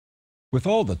With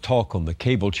all the talk on the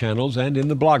cable channels and in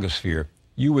the blogosphere,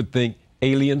 you would think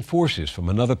alien forces from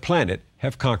another planet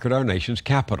have conquered our nation's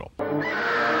capital.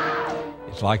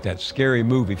 It's like that scary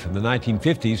movie from the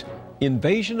 1950s,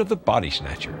 Invasion of the Body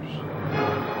Snatchers.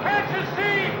 Can't you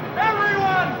see?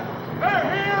 Everyone!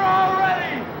 They're here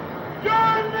already!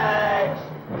 You're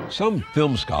next! Some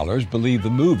film scholars believe the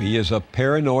movie is a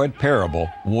paranoid parable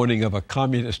warning of a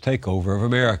communist takeover of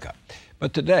America.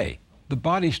 But today, the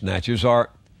body snatchers are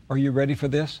you ready for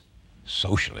this?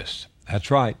 Socialists. That's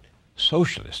right,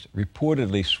 socialists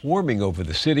reportedly swarming over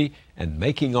the city and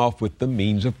making off with the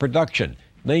means of production,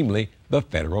 namely the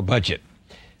federal budget.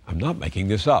 I'm not making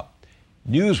this up.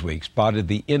 Newsweek spotted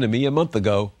the enemy a month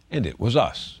ago, and it was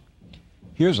us.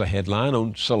 Here's a headline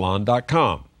on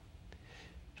Salon.com.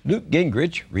 Newt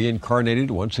Gingrich,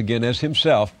 reincarnated once again as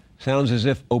himself, sounds as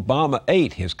if Obama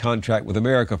ate his contract with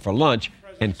America for lunch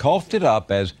and coughed it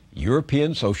up as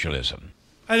European socialism.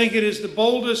 I think it is the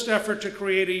boldest effort to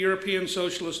create a European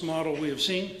socialist model we have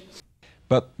seen.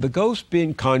 But the ghosts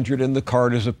being conjured in the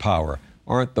corridors of power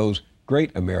aren't those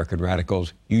great American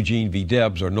radicals, Eugene V.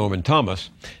 Debs or Norman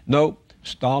Thomas. No,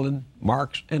 Stalin,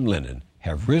 Marx, and Lenin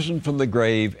have risen from the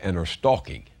grave and are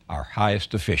stalking our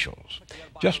highest officials.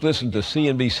 Just listen to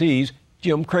CNBC's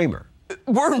Jim Cramer.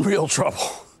 We're in real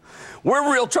trouble. We're in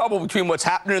real trouble between what's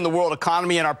happening in the world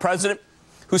economy and our president,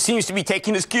 who seems to be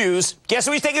taking his cues. Guess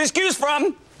who he's taking his cues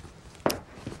from?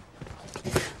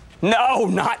 No,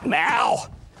 not Mao.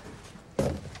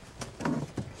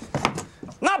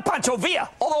 Not Pancho Villa,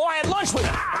 although I had lunch with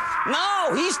him.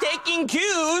 No, he's taking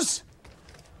cues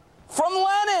from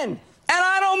Lenin. And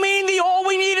I don't mean the all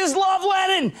we need is love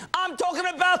Lenin. I'm talking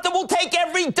about that we'll take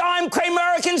every dime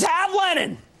Americans have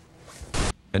Lenin.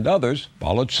 And others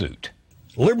followed suit.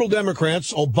 Liberal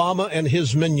Democrats, Obama and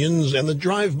his minions, and the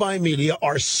drive-by media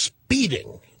are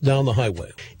speeding down the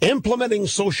highway, implementing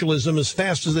socialism as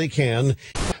fast as they can.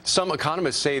 Some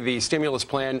economists say the stimulus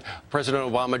plan President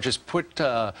Obama just put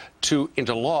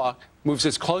into law moves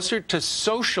us closer to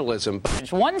socialism.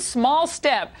 One small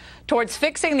step towards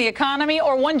fixing the economy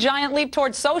or one giant leap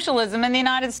towards socialism in the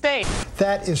United States.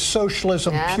 That is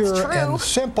socialism, pure and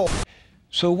simple.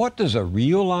 So what does a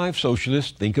real-life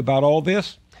socialist think about all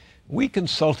this? We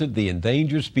consulted the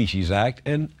Endangered Species Act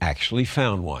and actually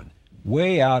found one,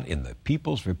 way out in the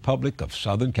People's Republic of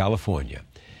Southern California.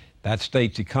 That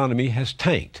state's economy has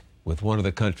tanked, with one of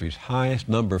the country's highest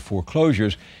number of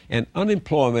foreclosures and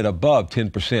unemployment above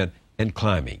 10% and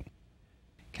climbing.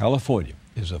 California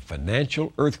is a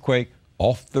financial earthquake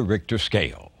off the Richter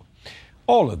scale.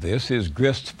 All of this is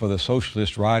grist for the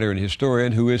socialist writer and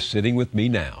historian who is sitting with me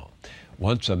now.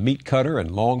 Once a meat cutter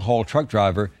and long-haul truck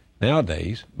driver,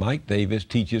 nowadays, Mike Davis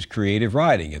teaches creative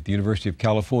writing at the University of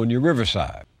California,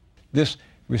 Riverside. This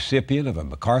recipient of a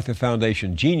MacArthur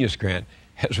Foundation Genius Grant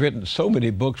has written so many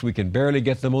books we can barely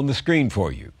get them on the screen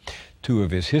for you. Two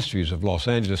of his histories of Los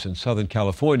Angeles and Southern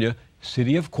California,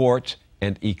 City of Quartz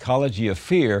and Ecology of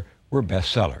Fear, were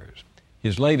bestsellers.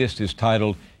 His latest is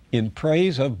titled In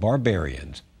Praise of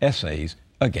Barbarians, Essays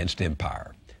Against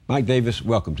Empire. Mike Davis,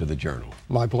 welcome to the Journal.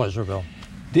 My pleasure, Bill.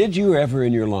 Did you ever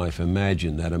in your life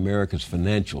imagine that America's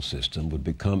financial system would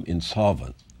become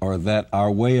insolvent, or that our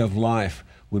way of life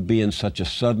would be in such a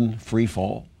sudden free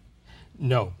fall?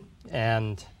 No.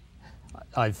 And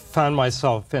I found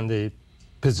myself in the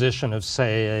position of,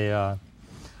 say, a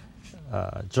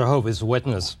Jehovah's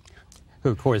Witness, who,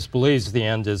 of course, believes the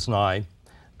end is nigh,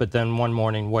 but then one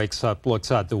morning wakes up,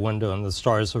 looks out the window, and the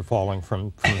stars are falling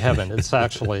from heaven. It's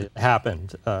actually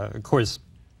happened. Of course,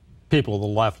 people of the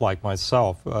left, like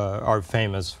myself, are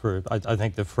famous for, I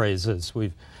think the phrase is,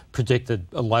 we've predicted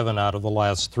 11 out of the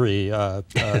last 3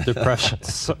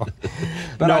 depressions. So,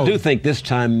 but no. I do think this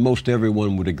time most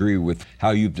everyone would agree with how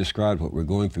you've described what we're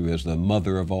going through as the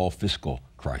mother of all fiscal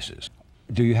crises.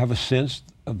 Do you have a sense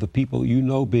of the people you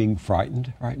know being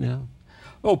frightened right now?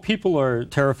 Oh, people are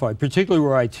terrified, particularly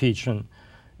where I teach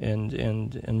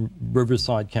in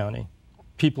Riverside County.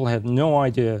 People have no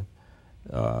idea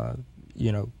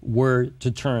where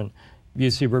to turn.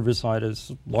 UC Riverside is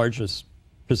the largest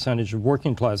percentage of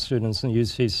working class students in the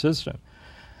UC system.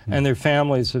 And their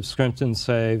families have scrimped and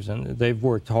saved, and they've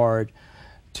worked hard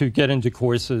to get into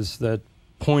courses that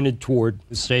pointed toward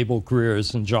stable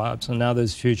careers and jobs. And now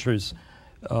those futures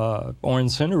are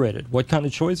incinerated. What kind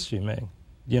of choice do you make?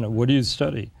 What do you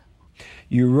study?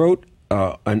 You wrote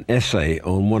an essay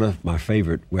on one of my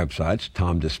favorite websites,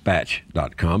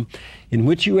 TomDispatch.com, in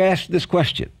which you asked this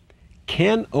question: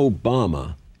 can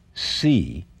Obama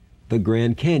see the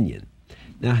Grand Canyon?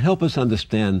 Now, help us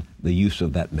understand the use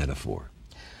of that metaphor.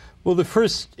 Well, the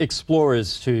first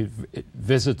explorers to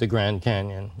visit the Grand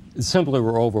Canyon simply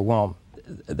were overwhelmed.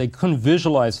 they couldn't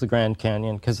visualize the Grand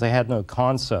Canyon because they had no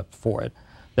concept for it.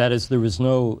 That is, there was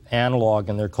no analog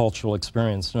in their cultural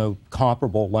experience, no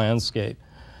comparable landscape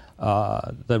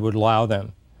that would allow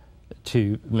them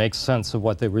to make sense of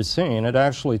what they were seeing. It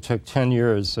actually took 10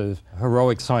 years of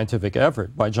heroic scientific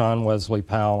effort by John Wesley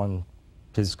Powell and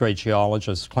his great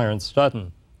geologist Clarence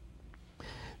Dutton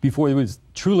before he was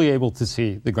truly able to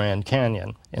see the Grand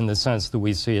Canyon in the sense that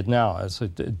we see it now as a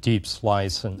deep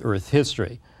slice in Earth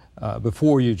history.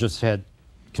 Before, you just had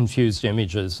confused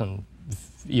images and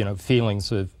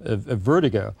feelings of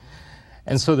vertigo.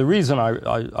 And so the reason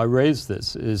I raise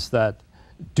this is that,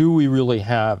 do we really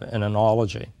have an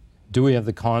analogy? Do we have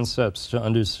the concepts to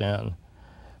understand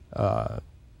the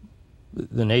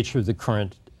nature of the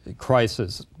current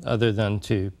crisis other than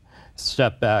to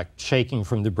step back, shaking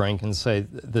from the brink and say,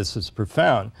 this is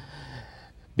profound?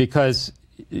 Because,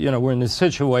 we're in a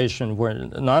situation where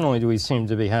not only do we seem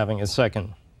to be having a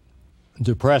second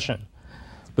depression,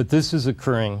 but this is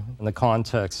occurring in the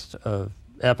context of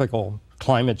epical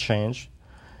climate change.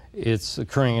 It's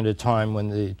occurring at a time when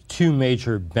the two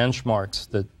major benchmarks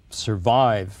that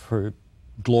survive for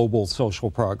global social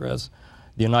progress,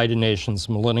 the United Nations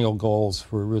Millennial Goals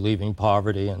for relieving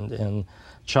poverty and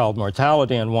child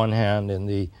mortality on one hand, and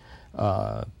the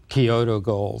Kyoto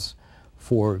goals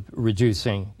for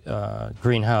reducing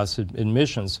greenhouse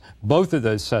emissions, both of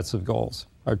those sets of goals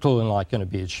are totally not going to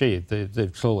be achieved.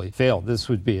 They've totally failed. This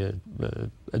would be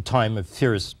a time of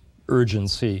fierce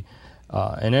urgency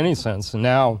in any sense. And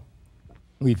now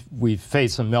we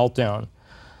face a meltdown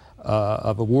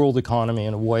of a world economy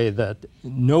in a way that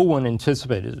no one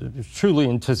anticipated, truly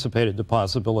anticipated the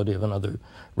possibility of another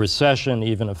recession,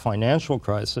 even a financial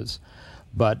crisis.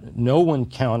 But no one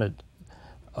counted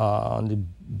on the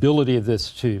ability of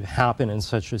this to happen in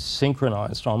such a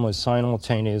synchronized, almost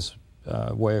simultaneous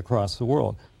way across the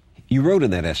world. You wrote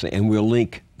in that essay, and we'll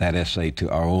link that essay to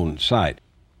our own site,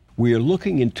 we are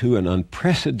looking into an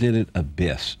unprecedented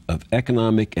abyss of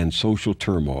economic and social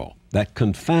turmoil that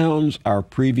confounds our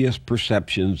previous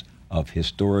perceptions of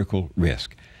historical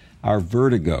risk. Our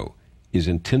vertigo is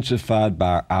intensified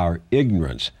by our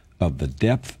ignorance of the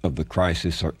depth of the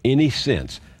crisis or any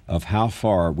sense of how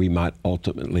far we might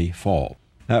ultimately fall.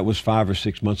 That was 5 or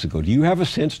 6 months ago. Do you have a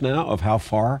sense now of how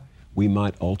far we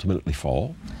might ultimately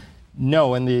fall?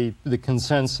 No, and the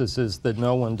consensus is that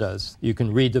no one does. You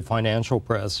can read the financial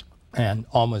press, and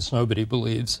almost nobody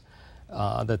believes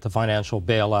that the financial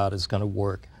bailout is going to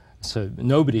work. So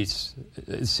nobody's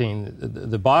seeing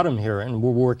the bottom here, and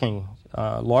we're working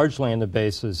largely on the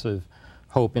basis of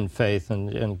hope and faith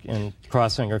and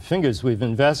crossing our fingers. We've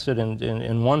invested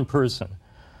in one person,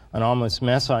 an almost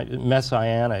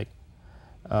messianic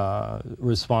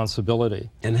responsibility.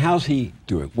 And how's he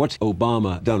doing? What's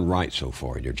Obama done right so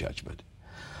far, in your judgment?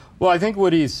 Well, I think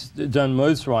what he's done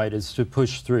most right is to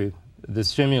push through the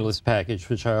stimulus package,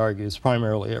 which I argue is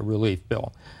primarily a relief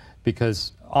bill,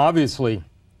 because obviously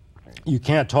you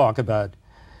can't talk about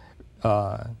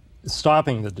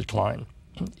stopping the decline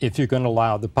if you're going to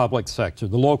allow the public sector,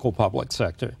 the local public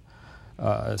sector,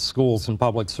 schools and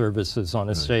public services on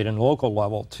a state and local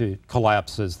level to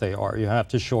collapse as they are. You have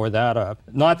to shore that up.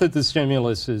 Not that the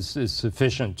stimulus is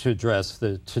sufficient to address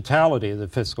the totality of the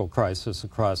fiscal crisis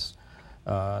across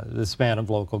the span of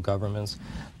local governments,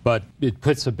 but it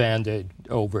puts a Band-Aid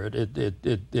over it.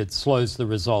 It slows the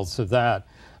results of that.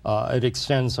 It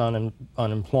extends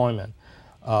unemployment.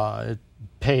 It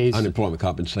pays unemployment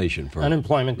compensation.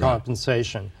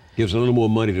 Compensation. Gives a little more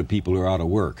money to people who are out of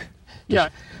work. Yeah.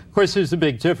 Of course, there's a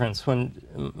big difference. When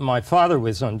my father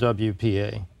was on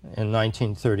WPA in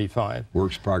 1935.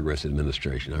 Works Progress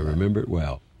Administration. I remember it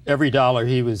well. Every dollar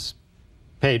he was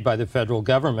paid by the federal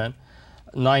government,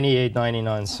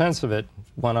 99 cents of it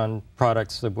went on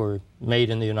products that were made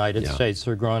in the United States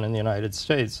or grown in the United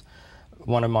States.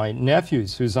 One of my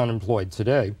nephews, who's unemployed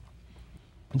today,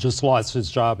 just lost his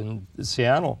job in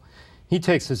Seattle. He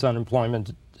takes his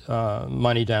unemployment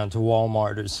money down to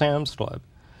Walmart or Sam's Club,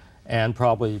 and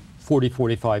probably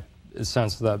 45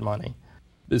 cents of that money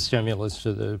is stimulus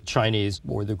to the Chinese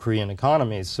or the Korean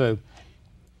economies. So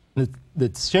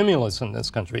the stimulus in this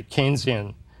country,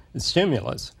 Keynesian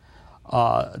stimulus,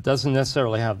 doesn't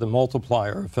necessarily have the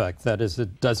multiplier effect. That is,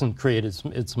 it doesn't create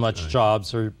as much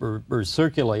jobs or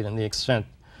circulate in the extent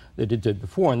that it did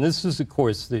before. And this is, of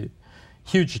course, the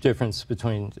huge difference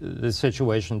between the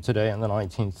situation today and the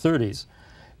 1930s,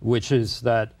 which is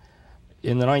that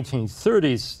in the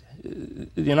 1930s,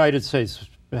 the United States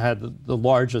had the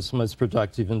largest, most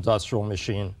productive industrial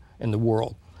machine in the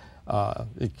world.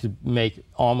 It could make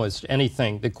almost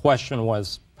anything. The question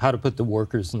was how to put the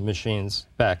workers and the machines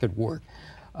back at work.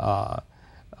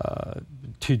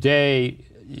 Today,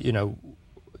 you know,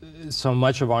 so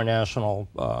much of our national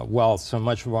wealth, so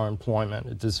much of our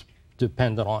employment is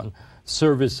dependent on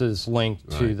services linked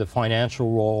to the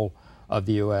financial role of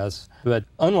the U.S. But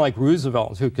unlike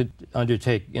Roosevelt, who could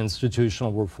undertake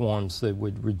institutional reforms that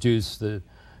would reduce the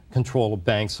control of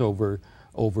banks over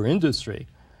industry,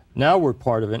 now we're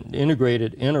part of an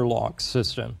integrated interlock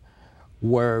system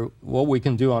where what we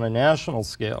can do on a national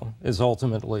scale is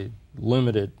ultimately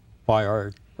limited by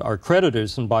our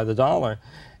creditors and by the dollar,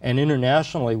 and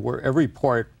internationally where every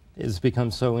part has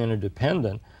become so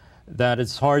interdependent that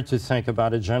it's hard to think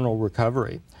about a general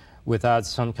recovery without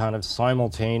some kind of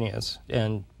simultaneous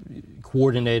and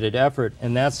coordinated effort,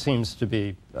 and that seems to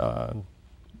be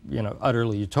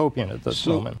utterly utopian at this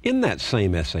moment. In that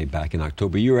same essay back in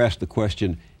October, you were asked the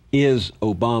question, is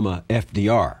Obama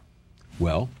FDR?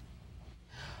 Well,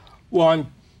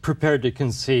 I'm prepared to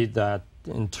concede that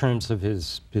in terms of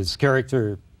his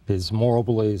character, his moral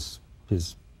beliefs,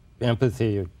 his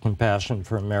empathy or compassion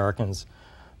for Americans,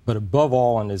 but above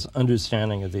all in his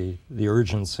understanding of the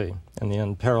urgency and the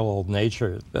unparalleled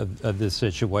nature of this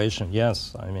situation.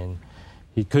 Yes, I mean,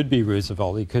 he could be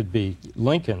Roosevelt, he could be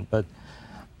Lincoln, but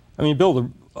I mean, Bill,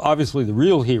 obviously the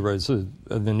real heroes of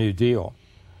the New Deal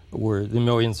were the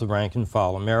millions of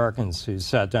rank-and-file Americans who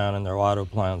sat down in their auto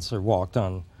plants or walked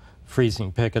on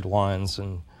freezing picket lines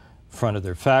in front of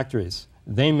their factories.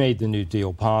 They made the New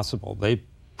Deal possible. They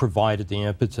provided the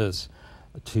impetus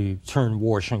to turn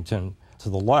Washington to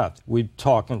the left. We're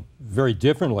talking very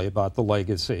differently about the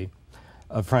legacy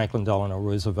of Franklin Delano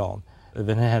Roosevelt if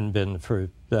it hadn't been for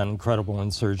that incredible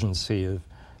insurgency of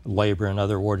labor and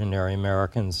other ordinary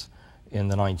Americans in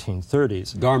the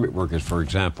 1930s. Garment workers, for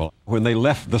example, when they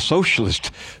left the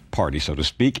Socialist Party, so to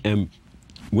speak, and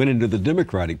went into the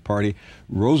Democratic Party,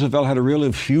 Roosevelt had a real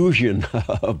infusion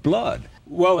of blood.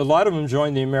 Well, a lot of them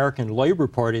joined the American Labor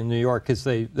Party in New York because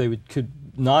they could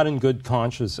not in good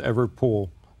conscience ever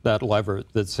pull that lever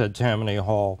that said Tammany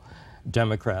Hall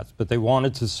Democrats, but they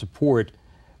wanted to support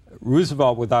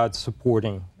Roosevelt without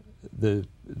supporting the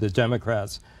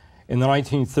Democrats. In the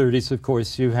 1930s, of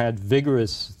course, you had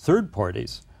vigorous third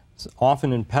parties,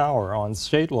 often in power on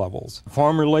state levels.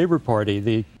 Farmer Labor Party,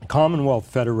 the Commonwealth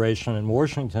Federation in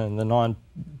Washington, the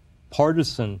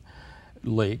nonpartisan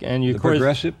League, and the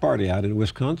Progressive Party out in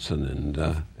Wisconsin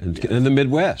and in the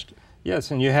Midwest.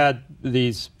 Yes, and you had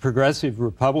these progressive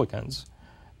Republicans,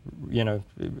 you know,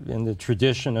 in the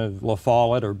tradition of La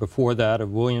Follette or before that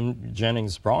of William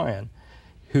Jennings Bryan,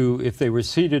 who, if they were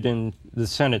seated in the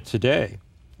Senate today,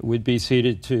 would be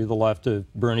seated to the left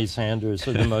of Bernie Sanders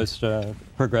or the most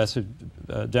progressive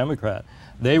Democrat.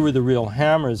 They were the real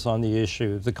hammers on the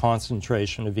issue of the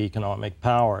concentration of economic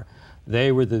power.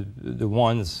 They were the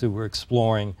ones who were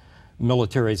exploring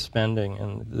military spending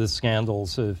and the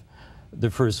scandals of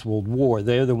the First World War.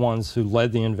 They're the ones who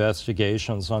led the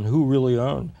investigations on who really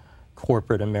owned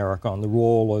corporate America, on the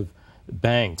role of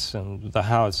banks and the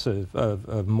House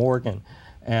of Morgan.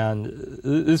 And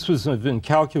this was of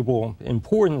incalculable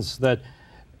importance that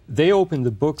they opened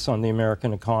the books on the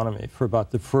American economy for about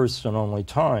the first and only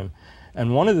time.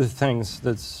 And one of the things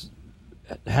that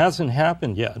hasn't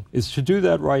happened yet is to do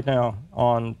that right now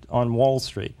on Wall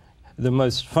Street. The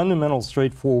most fundamental,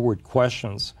 straightforward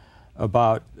questions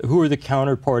about who are the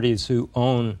counterparties who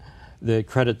own the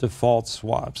credit default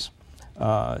swaps,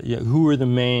 who are the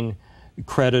main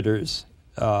creditors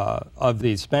of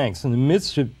these banks. In the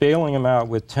midst of bailing them out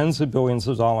with tens of billions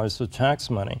of dollars of tax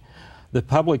money, the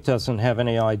public doesn't have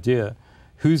any idea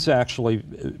who's actually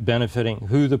benefiting,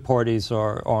 who the parties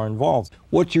are involved.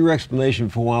 What's your explanation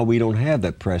for why we don't have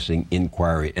that pressing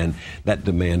inquiry and that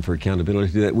demand for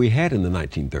accountability that we had in the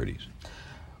 1930s?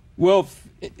 Well,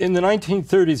 in the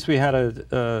 1930s, we had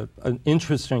an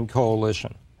interesting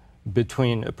coalition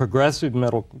between a progressive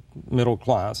middle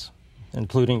class,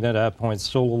 including at that point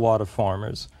still a lot of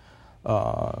farmers,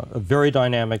 a very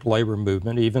dynamic labor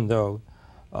movement, even though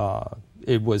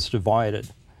it was divided,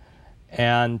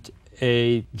 and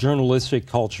a journalistic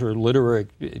culture, literary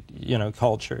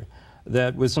culture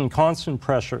that was in constant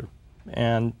pressure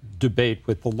and debate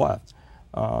with the left.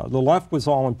 The left was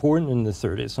all important in the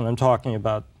 30s, and I'm talking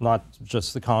about not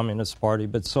just the Communist Party,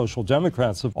 but social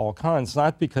democrats of all kinds,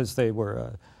 not because they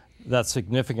were that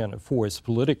significant a force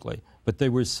politically, but they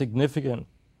were significant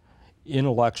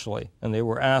intellectually, and they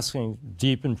were asking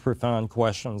deep and profound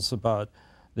questions about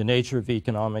the nature of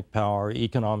economic power,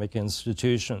 economic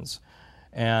institutions.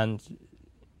 And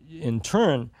in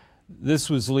turn, this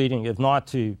was leading, if not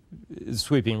to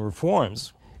sweeping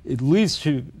reforms, at least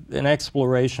to an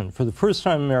exploration, for the first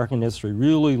time in American history,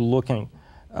 really looking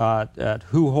at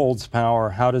who holds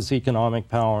power, how does economic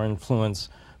power influence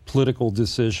political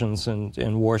decisions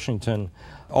in Washington,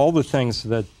 all the things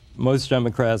that most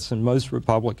Democrats and most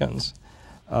Republicans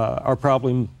are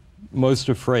probably most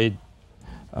afraid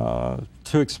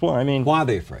to explore. I mean, why are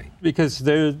they afraid? Because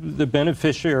they're the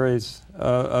beneficiaries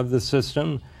of the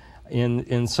system.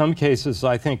 In some cases,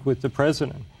 I think with the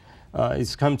president,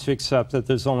 he's come to accept that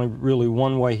there's only really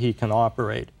one way he can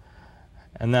operate,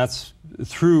 and that's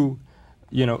through,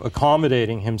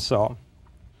 accommodating himself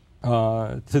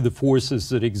to the forces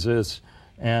that exist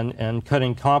and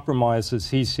cutting compromises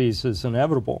he sees as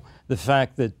inevitable. The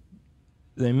fact that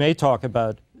they may talk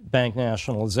about bank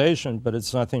nationalization, but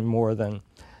it's nothing more than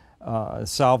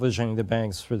salvaging the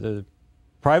banks for the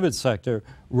private sector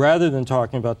rather than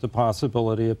talking about the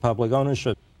possibility of public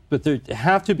ownership. But there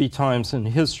have to be times in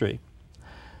history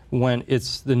when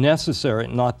it's the necessary,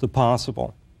 not the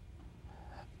possible,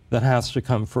 that has to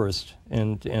come first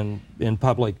in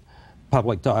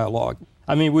public dialogue.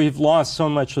 I mean, we've lost so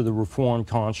much of the reform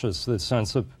conscious, the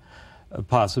sense of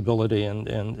possibility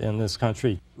in this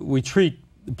country. We treat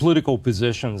political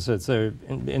positions as they're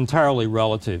entirely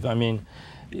relative. I mean,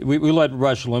 we let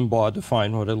Rush Limbaugh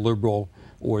define what a liberal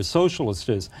or a socialist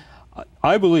is.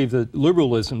 I believe that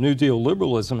liberalism, New Deal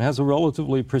liberalism, has a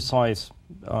relatively precise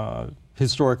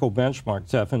historical benchmark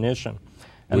definition.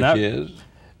 And which is?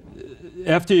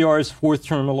 FDR's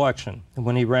fourth-term election,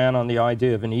 when he ran on the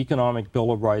idea of an economic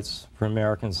Bill of Rights for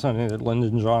Americans, something that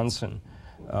Lyndon Johnson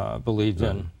believed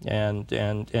in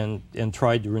and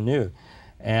tried to renew.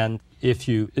 And if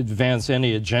you advance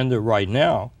any agenda right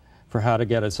now for how to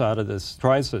get us out of this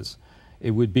crisis,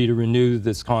 it would be to renew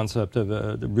this concept of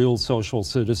the real social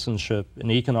citizenship,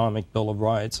 an economic Bill of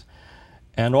Rights,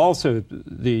 and also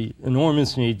the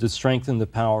enormous need to strengthen the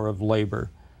power of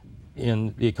labor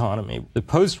in the economy. The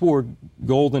post-war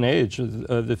golden age of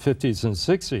the 50s and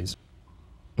 60s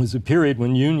was a period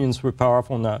when unions were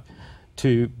powerful enough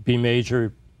to be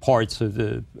major parts of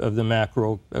the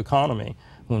macro economy,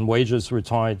 when wages were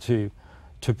tied to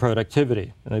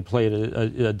productivity. And they played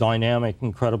a dynamic,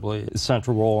 incredibly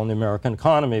central role in the American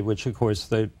economy, which, of course,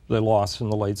 they lost in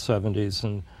the late 70s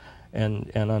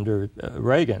and under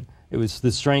Reagan. It was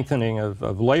the strengthening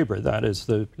of labor, that is,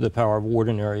 the power of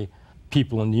ordinary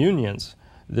people in the unions,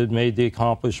 that made the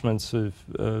accomplishments of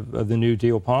the New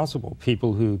Deal possible.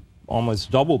 People who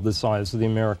almost doubled the size of the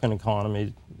American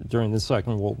economy during the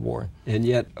Second World War. And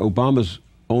yet Obama's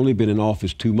only been in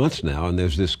office 2 months now, and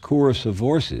there's this chorus of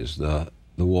voices, the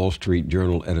Wall Street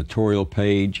Journal editorial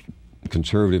page,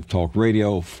 conservative talk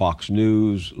radio, Fox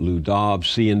News, Lou Dobbs,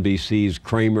 CNBC's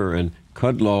Kramer and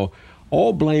Kudlow,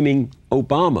 all blaming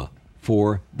Obama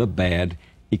for the bad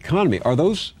economy. Are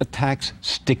those attacks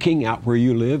sticking out where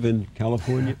you live in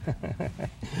California?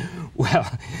 Well,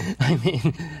 I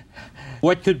mean,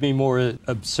 what could be more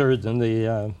absurd than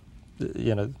the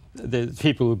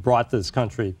people who brought this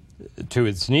country to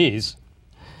its knees,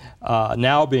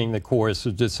 now being the chorus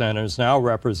of dissenters, now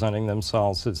representing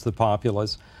themselves as the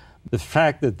populace. The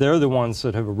fact that they're the ones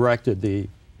that have erected the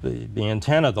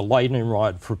antenna, the lightning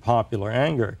rod for popular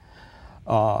anger,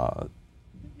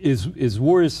 is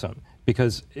worrisome.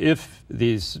 Because if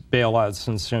these bailouts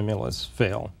and stimulus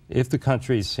fail, if the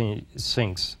country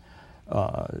sinks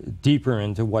deeper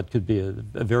into what could be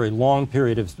a very long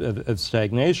period of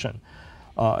stagnation,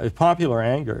 if popular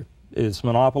anger is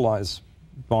monopolized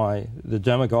by the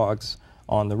demagogues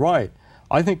on the right,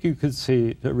 I think you could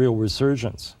see a real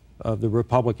resurgence of the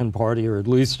Republican Party, or at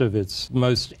least of its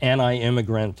most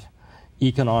anti-immigrant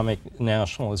economic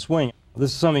nationalist wing.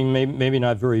 This is something maybe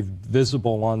not very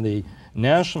visible on the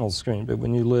national screen, but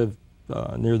when you live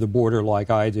near the border like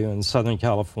I do in Southern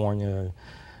California, or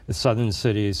the southern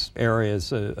cities,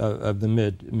 areas of the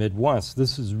Midwest,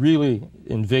 this has really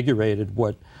invigorated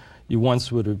what you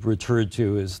once would have referred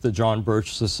to as the John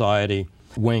Birch Society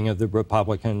wing of the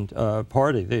Republican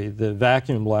Party. The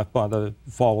vacuum left by the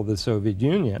fall of the Soviet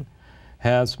Union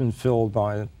has been filled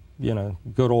by,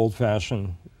 good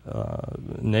old-fashioned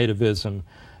nativism,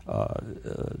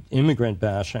 immigrant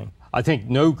bashing. I think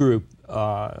no group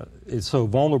is so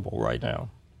vulnerable right now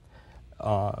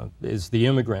as the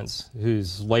immigrants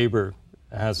whose labor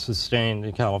has sustained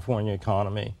the California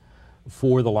economy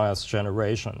for the last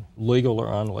generation, legal or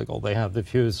unlegal. They have the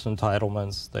fewest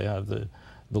entitlements. They have the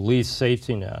least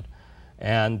safety net.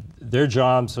 And their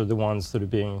jobs are the ones that are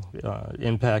being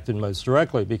impacted most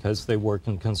directly because they work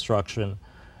in construction,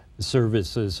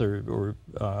 services, or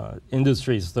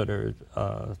industries that are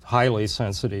highly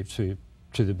sensitive to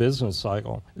the business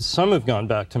cycle. Some have gone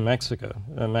back to Mexico.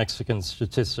 Mexican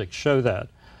statistics show that.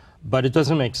 But it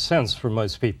doesn't make sense for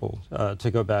most people to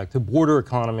go back. The border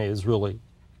economy has really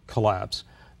collapsed.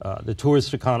 The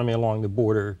tourist economy along the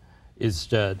border is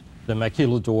dead. The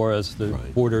maquiladoras, the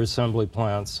border assembly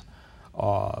plants,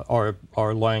 are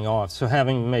laying off. So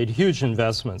having made huge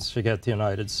investments to get the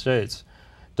United States,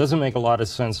 doesn't make a lot of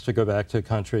sense to go back to a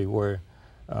country where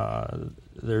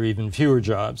there are even fewer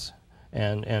jobs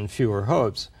and fewer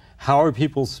hopes. How are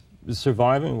people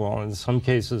surviving? Well, in some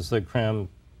cases, they cram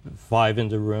 5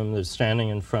 into a room. They're standing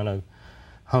in front of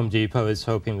Home Depots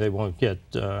hoping they won't get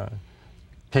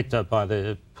picked up by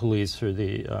the police or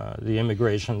the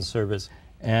immigration service.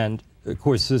 And, of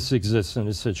course, this exists in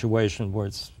a situation where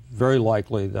it's very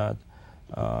likely that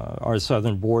our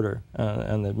southern border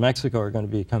and that Mexico are going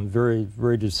to become very,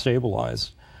 very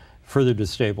destabilized, further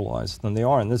destabilized than they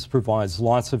are. And this provides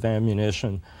lots of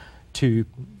ammunition to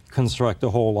construct the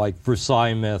whole, like,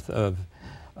 Versailles myth of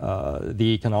the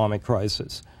economic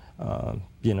crisis.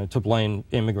 To blame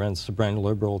immigrants, to blame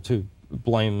liberal, to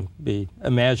blame the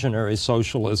imaginary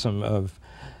socialism of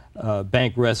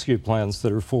bank rescue plans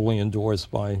that are fully endorsed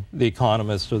by The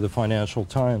Economist or the Financial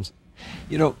Times.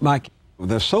 You know, Mike,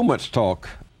 there's so much talk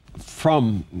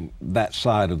from that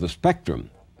side of the spectrum,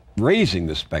 raising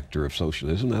the specter of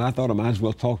socialism, and I thought I might as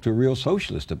well talk to a real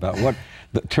socialist about what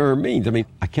the term means. I mean,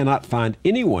 I cannot find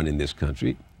anyone in this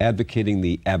country advocating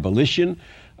the abolition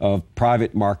of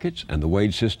private markets and the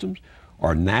wage systems,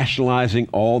 or nationalizing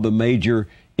all the major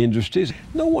industries.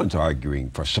 No one's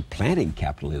arguing for supplanting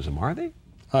capitalism, are they?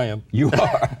 I am. You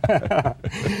are.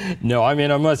 No, I mean,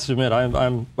 I must admit,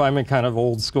 I'm a kind of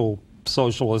old school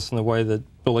socialist in the way that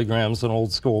Billy Graham's an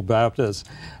old school Baptist.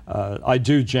 I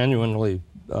do genuinely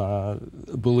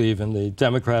believe in the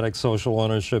democratic social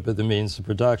ownership of the means of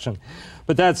production,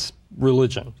 but that's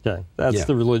religion. Okay, that's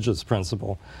the religious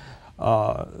principle.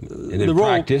 And in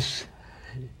practice?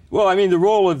 Well, I mean, the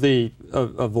role of the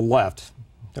left,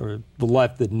 or the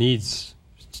left that needs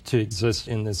to exist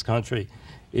in this country,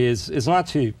 is not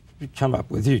to come up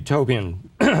with utopian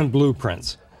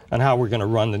blueprints on how we're going to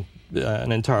run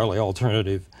an entirely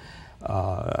alternative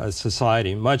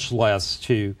society, much less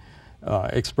to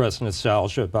express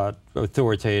nostalgia about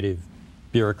authoritative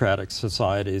bureaucratic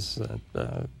societies,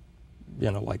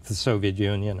 like the Soviet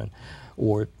Union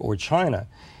or China.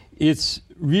 It's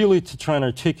really to try and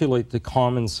articulate the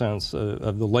common sense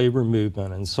of the labor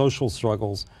movement and social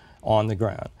struggles on the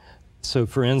ground. So,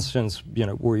 for instance,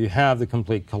 where you have the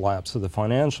complete collapse of the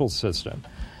financial system,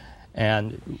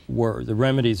 and where the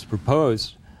remedies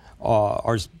proposed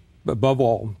are, above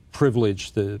all,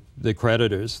 privilege the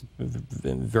creditors,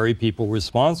 the very people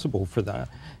responsible for that.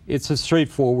 It's a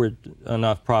straightforward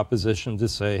enough proposition to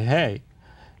say, hey,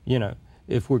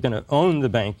 if we're going to own the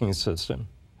banking system,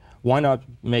 why not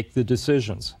make the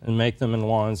decisions and make them in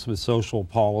lines with social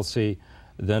policy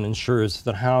that ensures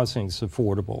that housing is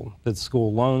affordable, that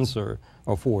school loans are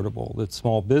affordable, that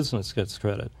small business gets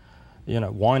credit?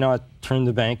 Why not turn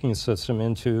the banking system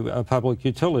into a public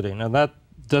utility? Now, that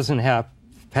doesn't have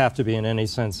to be in any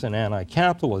sense an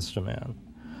anti-capitalist demand,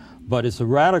 but it's a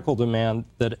radical demand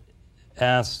that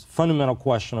asks fundamental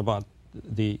question about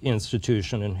the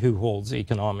institution and who holds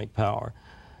economic power.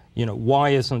 Why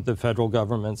isn't the federal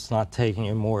government not taking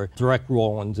a more direct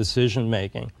role in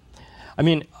decision-making? I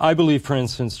mean, I believe, for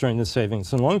instance, during the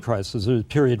savings and loan crisis, there was a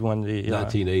period when the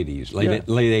 1980s, late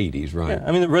 80s, right? Yeah,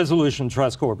 I mean, the Resolution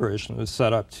Trust Corporation was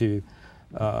set up to,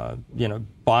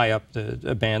 buy up the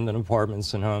abandoned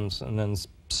apartments and homes and then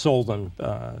sold them,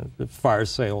 fire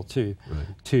sale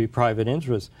to private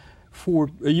interests. For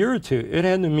a year or two, it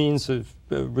had the means of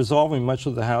resolving much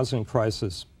of the housing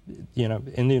crisis,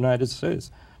 in the United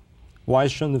States. Why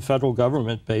shouldn't the federal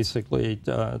government basically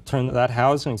turn that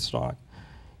housing stock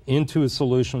into a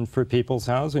solution for people's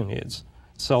housing needs?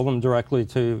 Sell them directly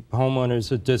to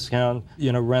homeowners at discount,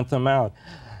 rent them out.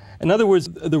 In other words,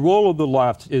 the role of the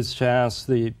left is to ask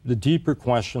the deeper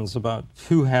questions about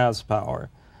who has power,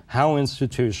 how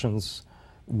institutions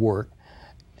work,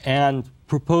 and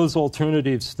propose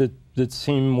alternatives that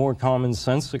seem more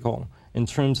commonsensical in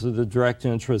terms of the direct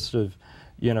interest of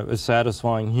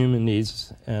satisfying human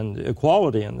needs and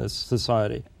equality in this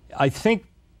society. I think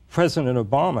President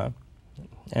Obama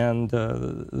and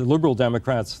the liberal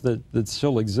Democrats that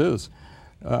still exist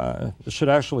should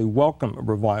actually welcome a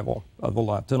revival of the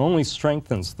left. It only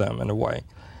strengthens them in a way.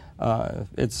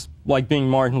 It's like being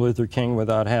Martin Luther King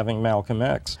without having Malcolm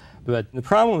X. But the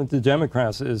problem with the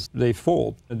Democrats is they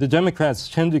fold. The Democrats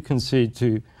tend to concede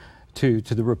to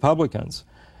the Republicans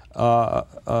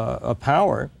a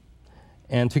power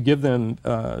and to give them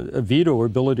a veto or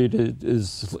ability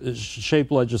to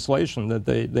shape legislation that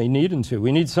they need into.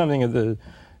 We need something of the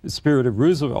spirit of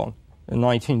Roosevelt in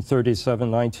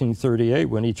 1937, 1938,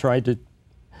 when he tried to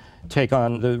take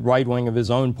on the right wing of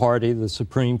his own party, the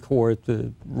Supreme Court,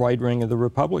 the right wing of the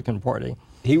Republican Party.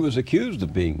 He was accused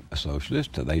of being a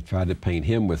socialist. They tried to paint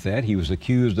him with that. He was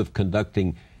accused of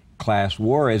conducting class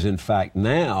war, as in fact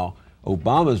now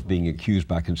Obama's being accused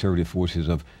by conservative forces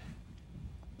of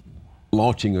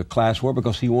launching a class war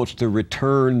because he wants to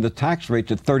return the tax rate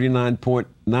to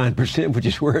 39.9%, which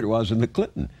is where it was in the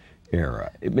Clinton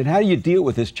era. I mean, how do you deal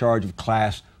with this charge of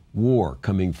class war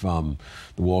coming from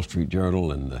the Wall Street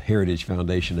Journal and the Heritage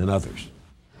Foundation and others?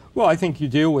 Well, I think you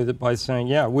deal with it by saying,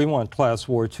 yeah, we want class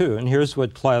war too. And here's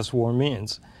what class war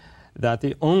means, that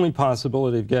the only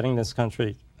possibility of getting this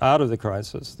country out of the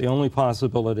crisis, the only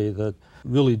possibility that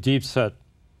really deep-set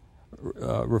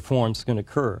reforms can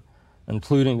occur,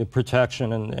 including the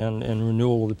protection and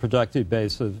renewal of the productive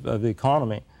base of the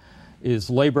economy, is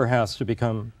labor has to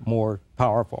become more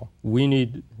powerful. We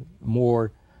need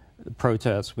more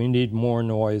protests. We need more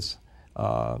noise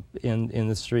in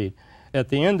the street. At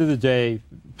the end of the day,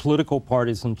 political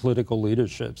parties and political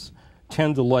leaderships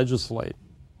tend to legislate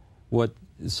what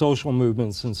social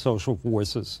movements and social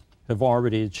forces have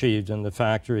already achieved in the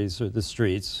factories or the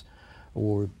streets,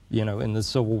 or in the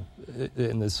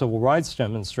civil rights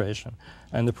demonstration.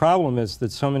 And the problem is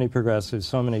that so many progressives,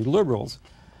 so many liberals,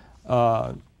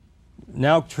 now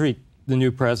treat the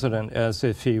new president as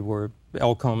if he were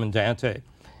El Comandante,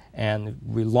 and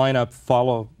we line up,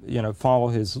 follow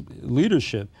his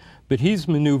leadership. But he's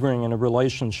maneuvering in a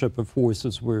relationship of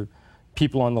forces where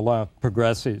people on the left,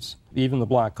 progressives, even the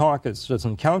Black Caucus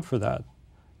doesn't count for that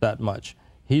much.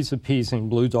 He's appeasing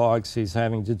blue dogs. He's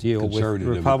having to deal with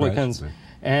Republicans,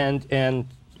 and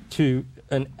to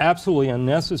an absolutely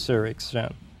unnecessary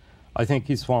extent, I think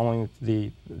he's following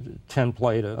the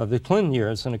template of the Clinton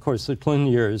years. And of course, the Clinton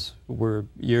years were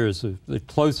years of the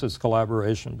closest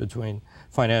collaboration between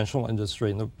financial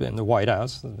industry and the White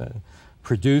House, that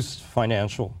produced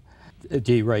financial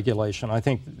deregulation. I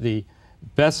think the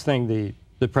best thing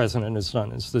the president has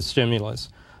done is the stimulus.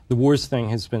 The worst thing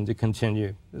has been to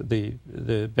continue the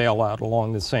bailout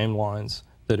along the same lines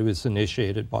that it was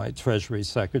initiated by Treasury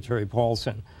Secretary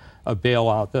Paulson, a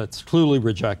bailout that's clearly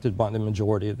rejected by the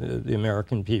majority of the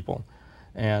American people,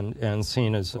 and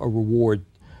seen as a reward,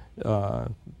 to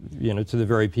the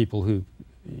very people who,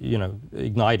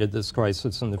 ignited this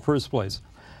crisis in the first place.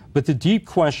 But the deep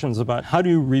questions about how do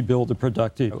you rebuild a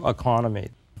productive economy,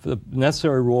 the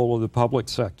necessary role of the public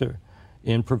sector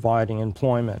in providing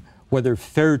employment, whether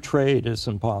fair trade is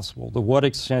impossible, to what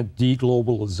extent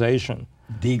deglobalization,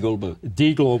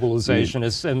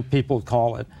 as some people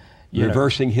call it.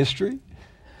 Reversing history?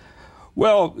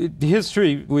 Well,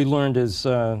 history, we learned, is,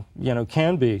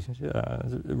 can be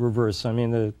reversed. I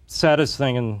mean, the saddest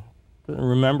thing, and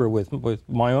remember with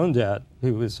my own dad,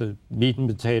 who was a meat and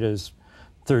potatoes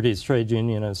 30s trade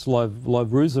unionist,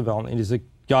 loved Roosevelt. And he's a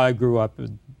guy who grew up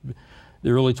in the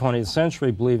early 20th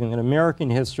century believing in American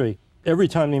history. Every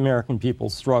time the American people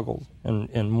struggled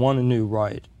and won a new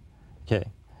right,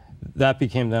 that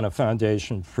became then a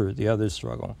foundation for the other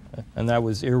struggle, and that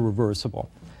was irreversible.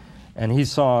 And he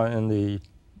saw in the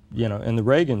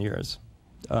Reagan years,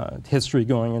 history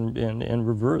going in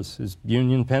reverse. His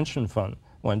union pension fund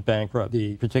went bankrupt.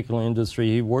 The particular industry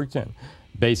he worked in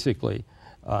basically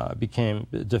became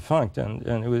defunct, and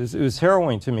it was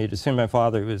harrowing to me to see my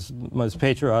father, who was the most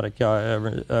patriotic guy I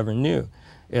ever knew,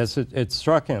 as it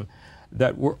struck him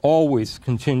that we're always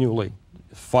continually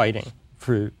fighting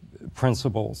for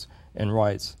principles and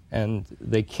rights, and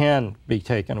they can be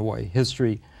taken away.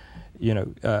 History,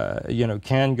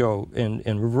 can go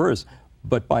in reverse.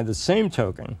 But by the same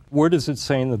token, where does it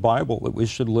say in the Bible that we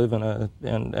should live in a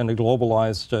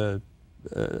globalized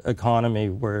economy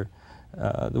where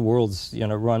the world's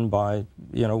run by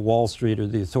Wall Street or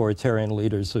the authoritarian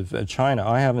leaders of China?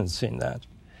 I haven't seen that.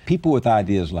 People with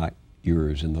ideas like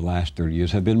yours in the last 30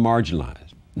 years have been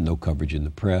marginalized. No coverage in the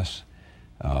press,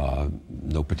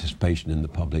 no participation in the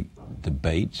public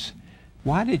debates.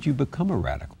 Why did you become a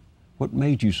radical? What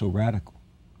made you so radical?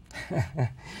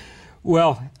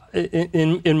 Well,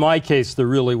 in my case, there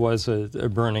really was a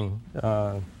burning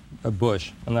a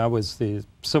bush, and that was the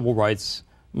civil rights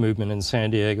movement in San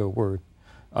Diego, where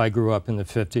I grew up in the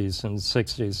 50s and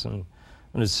 60s. And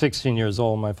when I was 16 years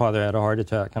old, my father had a heart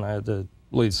attack, and I had to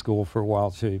leave school for a while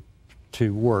to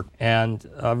work. And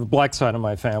I have a black side of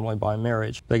my family by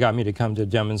marriage. They got me to come to a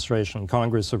demonstration,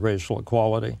 Congress of Racial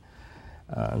Equality,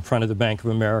 in front of the Bank of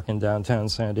America in downtown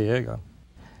San Diego.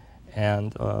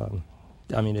 And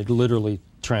it literally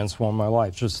transformed my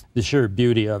life, just the sheer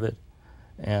beauty of it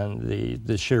and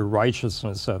the sheer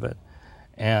righteousness of it.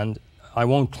 And I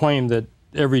won't claim that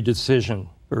every decision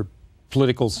or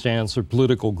political stance or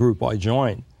political group I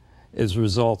joined as a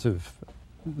result of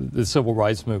the civil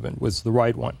rights movement was the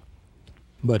right one.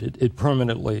 But it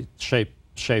permanently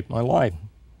shaped my life.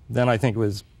 Then I think it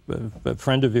was a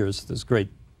friend of yours, this great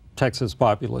Texas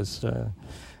populist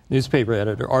newspaper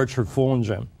editor, Archer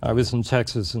Fullingham. I was in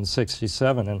Texas in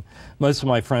 '67, and most of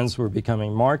my friends were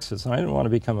becoming Marxists, and I didn't want to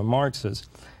become a Marxist.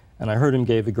 And I heard him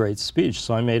gave a great speech,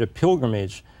 so I made a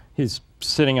pilgrimage. He's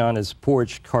sitting on his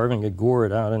porch carving a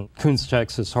gourd out in Coons,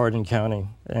 Texas, Hardin County.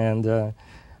 And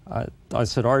I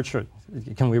said, Archer,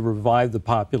 can we revive the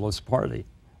Populist Party?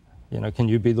 You know, can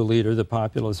you be the leader of the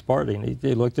Populist Party? And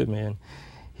he looked at me and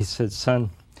he said, son,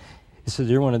 he said,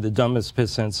 you're one of the dumbest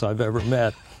pissants I've ever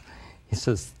met. He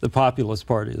says, the Populist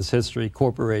Party is history.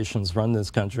 Corporations run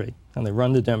this country, and they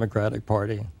run the Democratic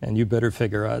Party, and you better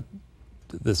figure out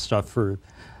this stuff for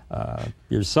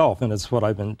yourself. And it's what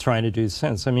I've been trying to do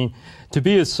since. I mean, to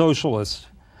be a socialist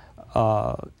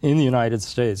in the United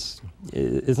States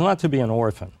is not to be an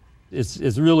orphan. It's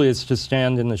to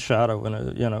stand in the shadow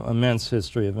in a immense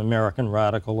history of American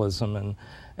radicalism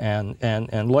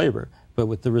and labor, but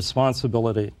with the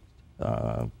responsibility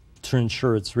to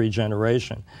ensure its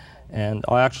regeneration. And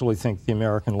I actually think the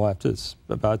American left is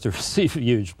about to receive a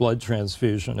huge blood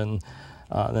transfusion in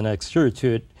the next year or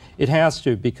two. It has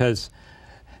to, because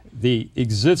the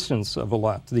existence of a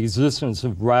left, the existence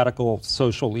of radical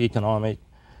social economic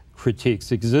critiques,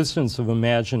 the existence of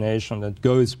imagination that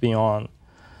goes beyond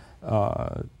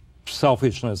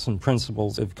selfishness and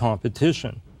principles of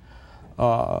competition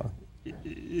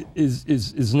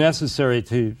is necessary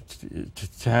to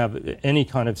have any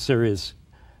kind of serious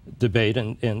debate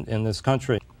in this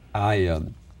country. I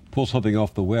pulled something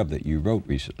off the web that you wrote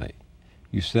recently.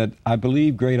 You said, I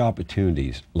believe great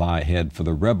opportunities lie ahead for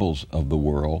the rebels of the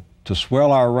world to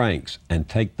swell our ranks and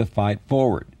take the fight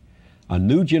forward. A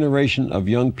new generation of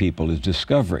young people is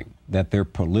discovering that their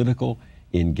political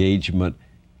engagement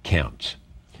counts.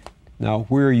 Now,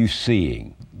 where are you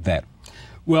seeing that?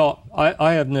 Well,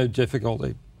 I have no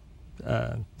difficulty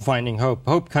finding hope.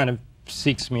 Hope kind of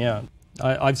seeks me out.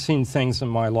 I've seen things in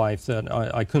my life that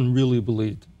I couldn't really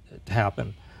believe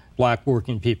happen. Black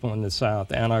working people in the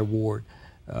South, anti-war,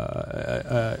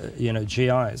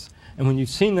 GIs. And when you've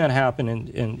seen that happen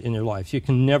in your life, you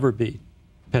can never be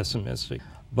pessimistic.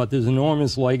 But there's an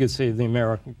enormous legacy of the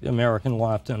American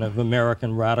left and of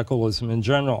American radicalism in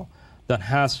general that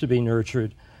has to be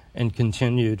nurtured and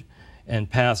continued and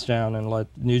passed down, and let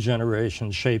new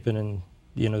generations shape it in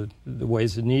the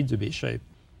ways it need to be shaped.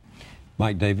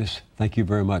 Mike Davis, thank you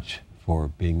very much for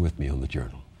being with me on The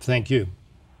Journal. Thank you.